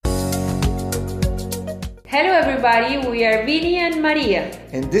Hello everybody, we are Vinny and Maria.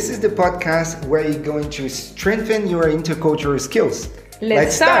 And this is the podcast where you're going to strengthen your intercultural skills.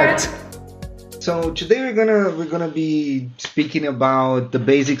 Let's start. So today we're gonna be speaking about the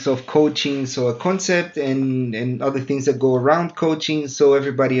basics of coaching, so a concept and other things that go around coaching, so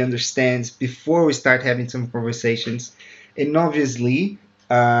everybody understands before we start having some conversations. And obviously,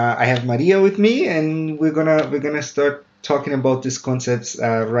 I have Maria with me, and we're gonna start talking about these concepts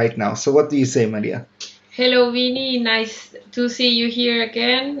right now. So what do you say, Maria? Hello Vinny, nice to see you here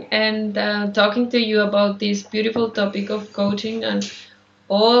again and talking to you about this beautiful topic of coaching and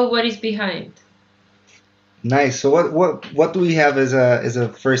all what is behind. Nice. So what do we have as a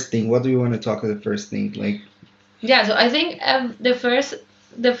first thing? What do we want to talk as the first thing? So I think the first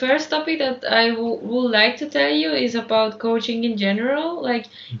topic that I would like to tell you is about coaching in general.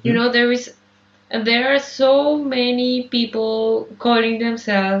 There are so many people calling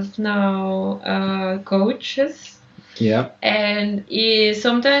themselves now coaches. Yeah. And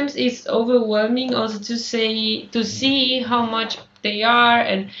sometimes it's overwhelming also to see how much they are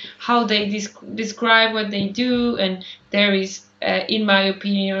and how they describe what they do. And there is, in my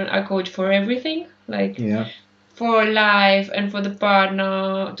opinion, a coach for everything. For life and for the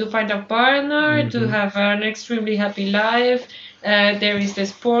partner, to find a partner, to have an extremely happy life. There is the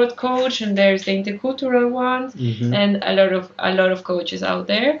sport coach and there's the intercultural one, and a lot of coaches out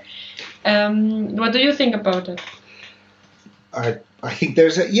there. What do you think about it? I think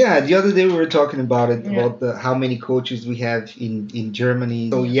there's the other day we were talking about it, about how many coaches we have in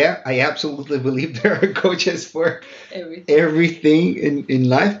Germany. So I absolutely believe there are coaches for everything in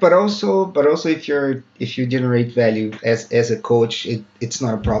life, but also if you generate value as a coach, it's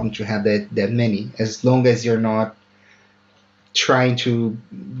not a problem to have that many, as long as you're not trying to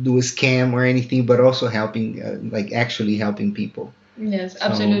do a scam or anything, but also helping actually helping people. Yes,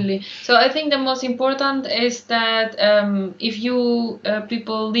 absolutely. So I think the most important is that if you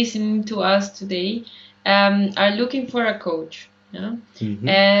people listening to us today are looking for a coach,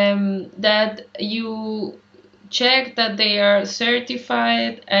 that you check that they are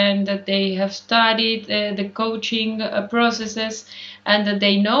certified and that they have studied the coaching processes and that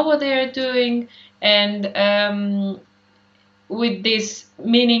they know what they are doing, and with this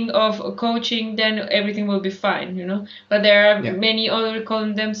meaning of coaching, then everything will be fine. But there are many other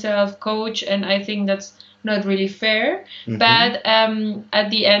calling themselves coach, and I think that's not really fair. But at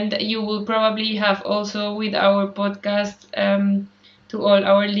the end, you will probably have also with our podcast, to all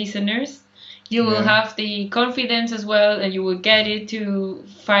our listeners, you will have the confidence as well, and you will get it to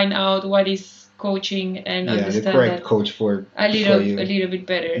find out what is coaching and understand the correct coach for you. A little bit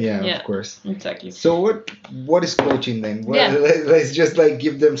better. Yeah, of course. Exactly. So what is coaching then? Let's just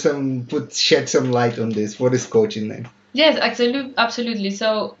give them shed some light on this. What is coaching then? Yes, absolutely.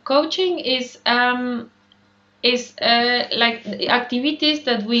 So coaching is like the activities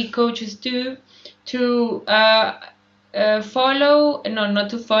that we coaches do to follow, no, not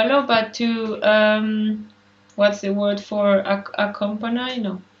to follow, but to what's the word for accompany?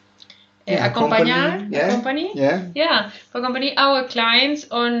 No. Accompany our clients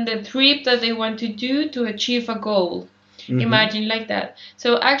on the trip that they want to do to achieve a goal. Imagine like that.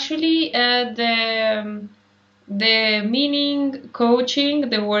 So actually, the meaning coaching,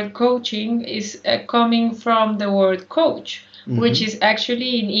 the word coaching is coming from the word coach, which is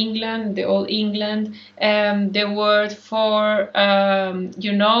actually in England, the old England, the word for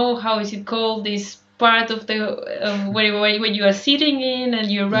how is it called, this part of the where you are sitting in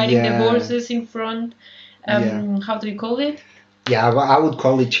and you're riding the horses in front. How do you call it? I would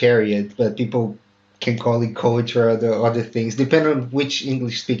call it chariot, but people can call it coach or other things, depending on which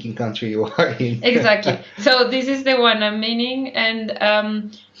English speaking country you are in. Exactly. So this is the one I'm meaning, and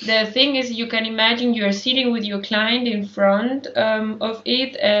the thing is, you can imagine you're sitting with your client in front of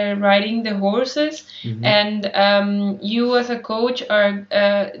it, riding the horses, and you as a coach are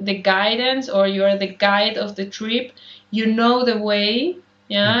the guidance, or you're the guide of the trip. You know the way,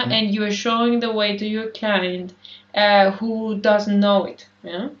 and you're showing the way to your client who doesn't know it.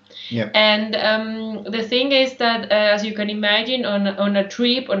 And the thing is that, as you can imagine, on a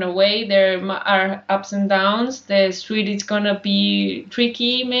trip, on a way, there are ups and downs. The street is gonna be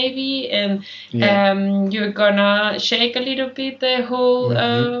tricky, maybe, and you're gonna shake a little bit the whole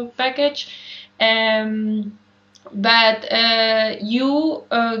package. But you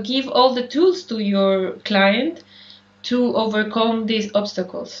give all the tools to your client to overcome these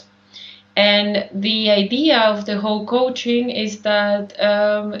obstacles. And the idea of the whole coaching is that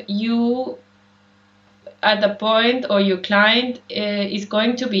you, at the point, or your client is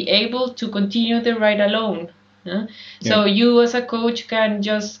going to be able to continue the ride alone. So you as a coach can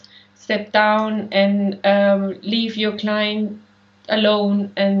just step down and leave your client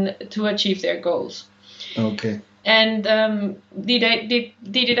alone and to achieve their goals. Okay. And did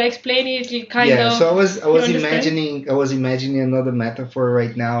it explain it kind of? Yeah, so I was imagining another metaphor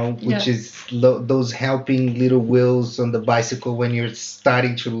right now, which is those helping little wheels on the bicycle when you're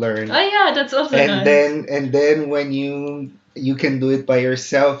starting to learn. Oh yeah, that's also nice. And then when you can do it by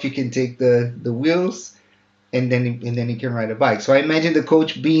yourself, you can take the wheels, and then you can ride a bike. So I imagine the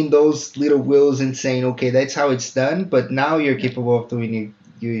coach being those little wheels and saying, okay, that's how it's done, but now you're capable of doing it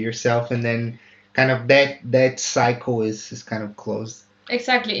yourself, and then kind of that cycle is kind of closed.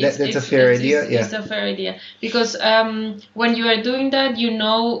 Exactly. That's a fair idea. It's a fair idea because when you are doing that, you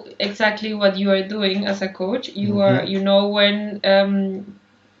know exactly what you are doing as a coach. You know when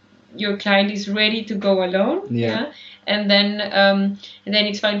your client is ready to go alone. Yeah. And then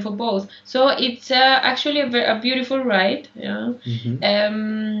it's fine for both. So it's actually a beautiful ride. Yeah.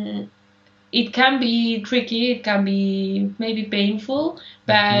 It can be tricky, it can be maybe painful,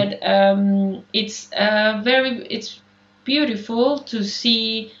 but it's beautiful to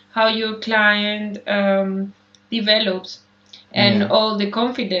see how your client develops and all the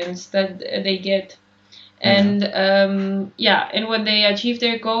confidence that they get. And and when they achieve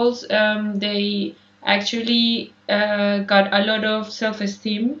their goals, they actually got a lot of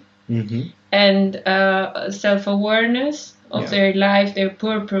self-esteem and self-awareness of their life, their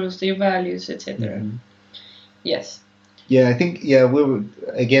purpose, their values, etc. Yes. Yeah, I think we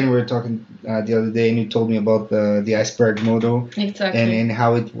were talking the other day, and you told me about the iceberg model. Exactly. And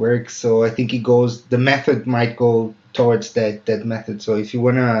how it works. So I think the method might go towards that method. So if you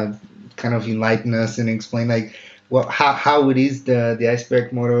wanna kind of enlighten us and explain how it is the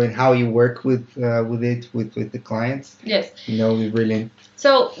iceberg model and how you work with the clients. Yes. Be brilliant.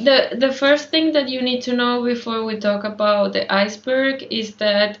 So the first thing that you need to know before we talk about the iceberg is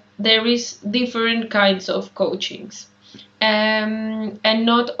that there is different kinds of coachings. And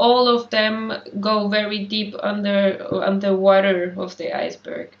not all of them go very deep under water of the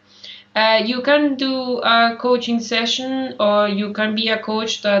iceberg. You can do a coaching session, or you can be a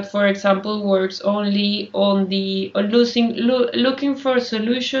coach that, for example, works only on looking for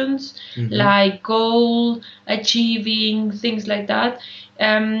solutions like goal achieving, things like that.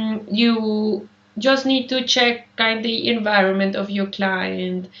 You just need to check the environment of your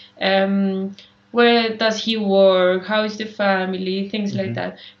client. Where does he work? How is the family? Things like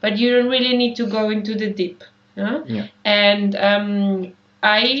that. But you don't really need to go into the deep. Yeah? And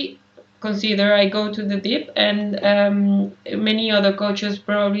I consider I go to the deep, and many other coaches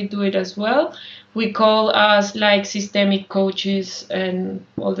probably do it as well. We call us like systemic coaches and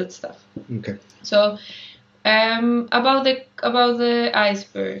all that stuff. Okay. So about the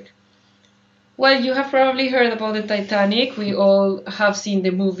iceberg. Well, you have probably heard about the Titanic. We all have seen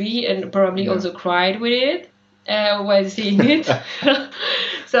the movie and probably also cried with it while seeing it.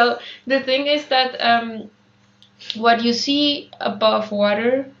 So the thing is that what you see above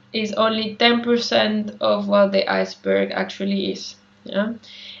water is only 10% of what the iceberg actually is. Yeah?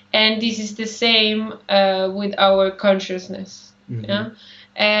 And this is the same with our consciousness. Yeah?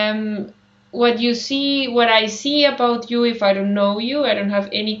 What I see about you, if I don't know you, I don't have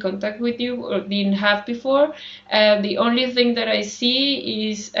any contact with you or didn't have before, the only thing that I see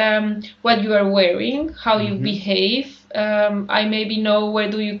is what you are wearing, how you behave. I maybe know where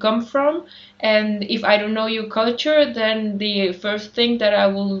do you come from, and if I don't know your culture, then the first thing that I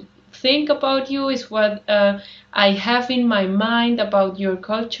will think about you is what I have in my mind about your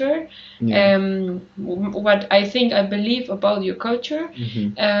culture, what I believe about your culture,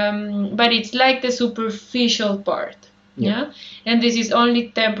 but it's like the superficial part. Yeah. And this is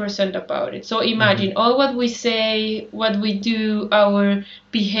only 10% about it. So imagine all what we say, what we do, our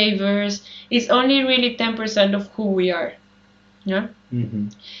behaviors is only really 10% of who we are. Yeah.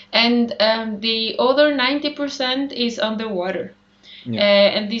 And the other 90% is underwater.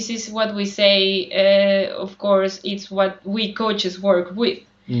 And this is what we say, of course, it's what we coaches work with.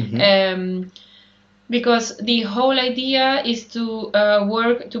 Because the whole idea is to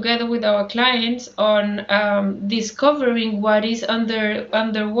work together with our clients on discovering what is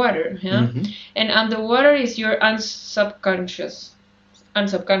underwater. Yeah? And underwater is your unsubconscious,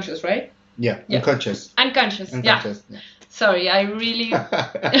 right? Yeah. Unconscious. Unconscious. Yeah. Sorry, I really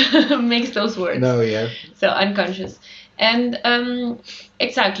mix those words. No, yeah. So unconscious. And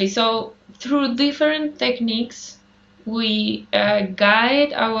exactly, so through different techniques, we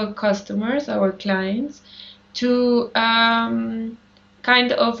guide our customers, our clients, to kind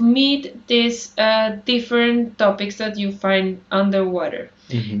of meet these different topics that you find underwater.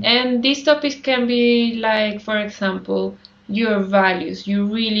 And these topics can be like, for example, your values, your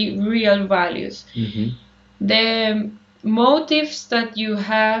really real values, the motives that you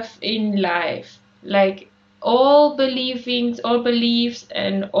have in life, like all beliefs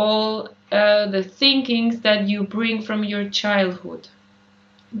and all the thinkings that you bring from your childhood.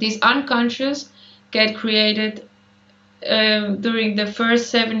 These unconscious get created during the first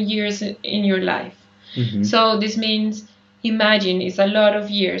 7 years in your life. So this means, imagine, it's a lot of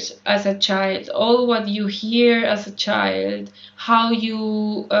years as a child, all what you hear as a child, how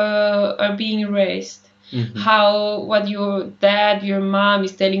you are being raised, what your dad, your mom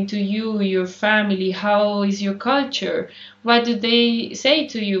is telling to you, your family, how is your culture, what do they say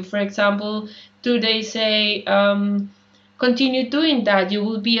to you? For example, do they say, continue doing that, you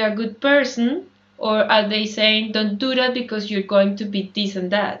will be a good person? Or are they saying, don't do that because you're going to be this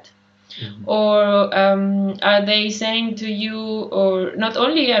and that? Or are they saying to you, or not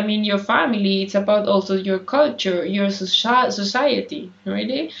only, I mean, your family, it's about also your culture, your society,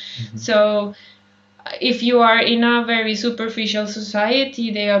 really? So if you are in a very superficial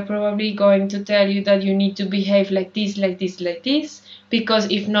society, they are probably going to tell you that you need to behave like this, like this, like this, because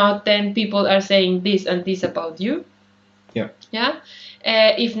if not, then people are saying this and this about you. Yeah.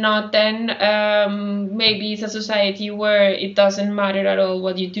 If not, then maybe it's a society where it doesn't matter at all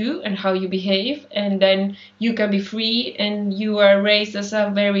what you do and how you behave, and then you can be free, and you are raised as a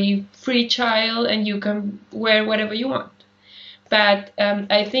very free child, and you can wear whatever you want. But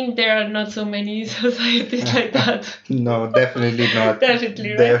I think there are not so many societies like that. No, definitely not.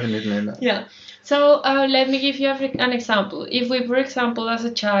 Definitely, right? Definitely not. Yeah. So let me give you an example. If we, for example, as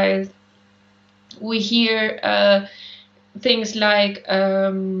a child, we hear things like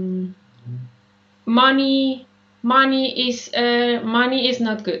money is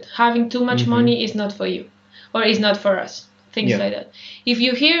not good. Having too much money is not for you, or is not for us. Things like that. If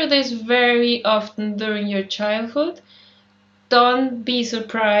you hear this very often during your childhood, don't be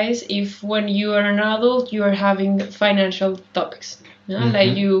surprised if when you are an adult you are having financial topics.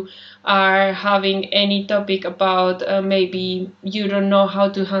 Like you are having any topic about maybe you don't know how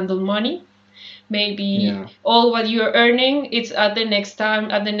to handle money. Maybe all what you're earning, it's at the next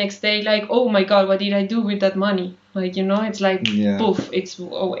day, like, oh my god, what did I do with that money? Like, it's like poof, it's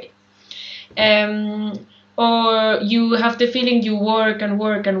away. Or you have the feeling you work and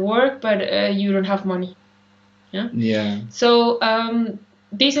work and work, but you don't have money. So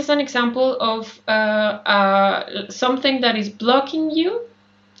this is an example of something that is blocking you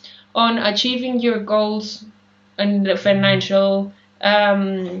on achieving your goals and the financial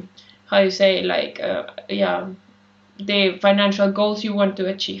how you say, like the financial goals you want to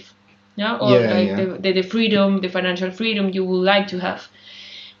achieve, the freedom, the financial freedom you would like to have.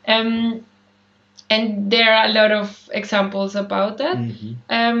 And there are a lot of examples about that.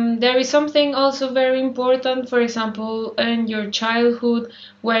 There is something also very important, for example, in your childhood,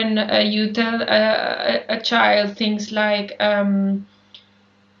 when you tell a child things like,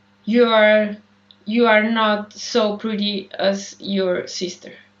 you are not so pretty as your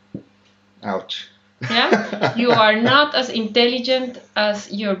sister. Ouch. Yeah, you are not as intelligent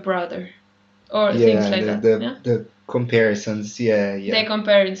as your brother, or things like that. The comparisons, The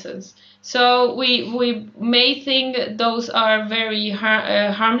comparisons. So we may think those are very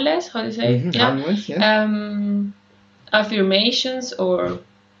harmless. How do you say? Harmless, affirmations or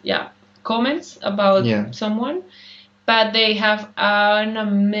comments about someone, but they have an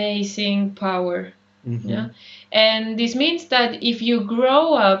amazing power. And this means that if you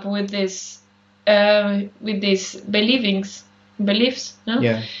grow up with these beliefs,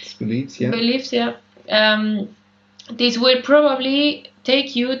 this will probably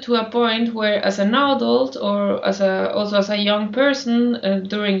take you to a point where, as an adult or as a young person,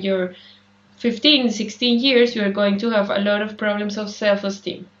 during your 15-16 years, you are going to have a lot of problems of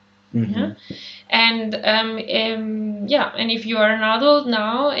self-esteem. And and if you are an adult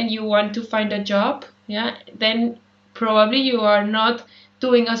now and you want to find a job, then probably you are not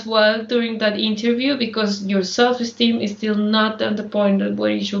doing as well during that interview because your self-esteem is still not at the point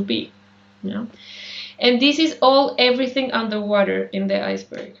where it should be. And this is everything underwater in the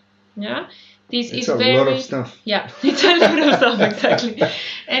iceberg. It's a lot of stuff. It's a lot of stuff, exactly.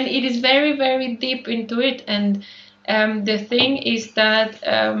 And it is very, very deep into it. And the thing is that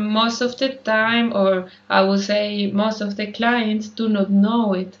most of the time, or I would say most of the clients, do not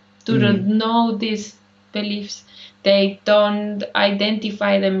know it, do not know these beliefs. They don't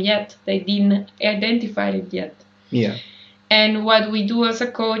identify them yet. They didn't identify it yet. And what we do as a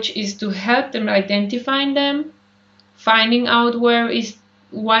coach is to help them identifying them, finding out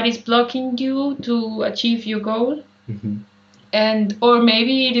what is blocking you to achieve your goal. And or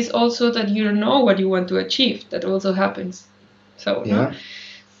maybe it is also that you don't know what you want to achieve. That also happens. So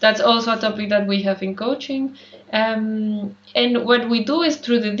that's also a topic that we have in coaching. And what we do is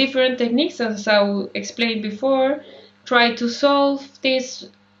through the different techniques, as I explained before, try to solve this,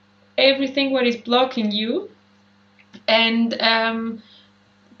 everything what is blocking you, and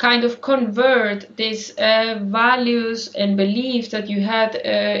kind of convert these values and beliefs that you had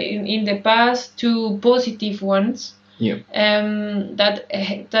in the past to positive ones. That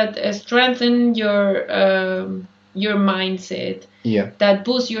strengthen your mindset. That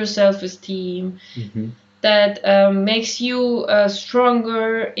boosts your self-esteem. That makes you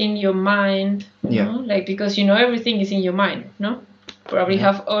stronger in your mind. You know? Like, because everything is in your mind. No, probably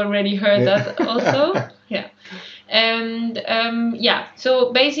have already heard that also. And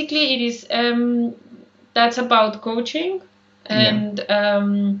so basically it is that's about coaching. And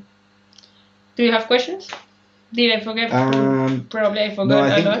do you have questions? Did I forget? Probably I forgot. No,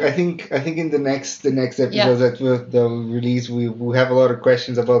 I think in the next episode that we'll release, we will have a lot of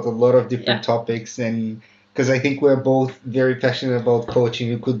questions about a lot of different topics, and because I think we're both very passionate about coaching.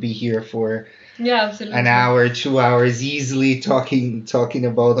 We could be here for an hour, 2 hours easily talking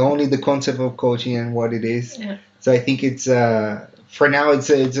about only the concept of coaching and what it is. So I think it's for now it's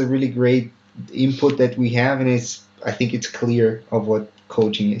a really great input that we have, and I think it's clear of what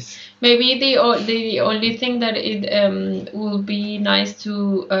coaching is. Maybe the only thing that it will be nice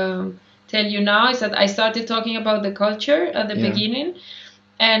to tell you now is that I started talking about the culture at the beginning,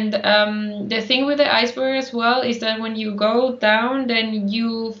 and the thing with the iceberg as well is that when you go down, then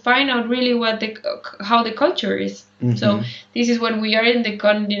you find out really how the culture is. So this is when we are in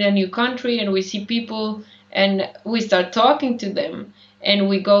a new country and we see people and we start talking to them, and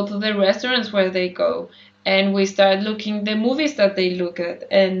we go to the restaurants where they go, and we start looking the movies that they look at,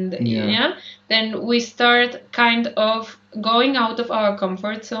 and then we start kind of going out of our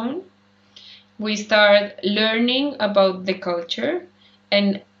comfort zone. We start learning about the culture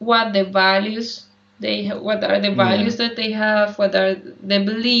and what the values what are the values that they have, what are the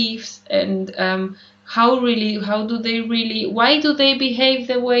beliefs, and why do they behave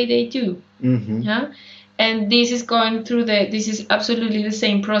the way they do. And this is going through this is absolutely the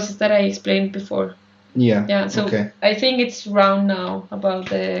same process that I explained before. So I think it's round now about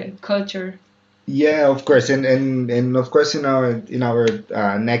the culture. Of course, and of course in our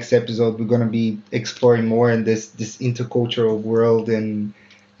next episode we're going to be exploring more in this intercultural world, and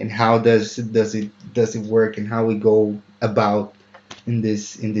how does it work, and how we go about in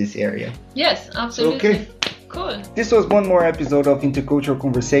this area. Yes, absolutely. Cool. This was one more episode of Intercultural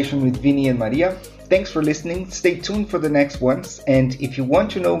Conversation with Vinny and Maria. Thanks for listening. Stay tuned for the next ones. And if you want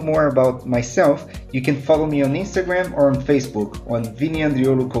to know more about myself, you can follow me on Instagram or on Facebook on Vinny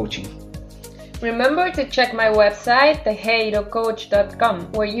Andriolo Coaching. Remember to check my website,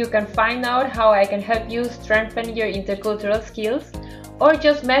 theheirocoach.com, where you can find out how I can help you strengthen your intercultural skills, or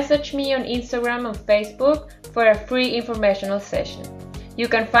just message me on Instagram and Facebook for a free informational session. You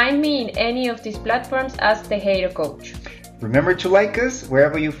can find me in any of these platforms as The Heiro Coach. Remember to like us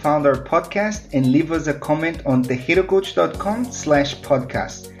wherever you found our podcast, and leave us a comment on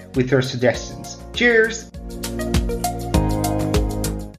theheirocoach.com/podcast with your suggestions. Cheers!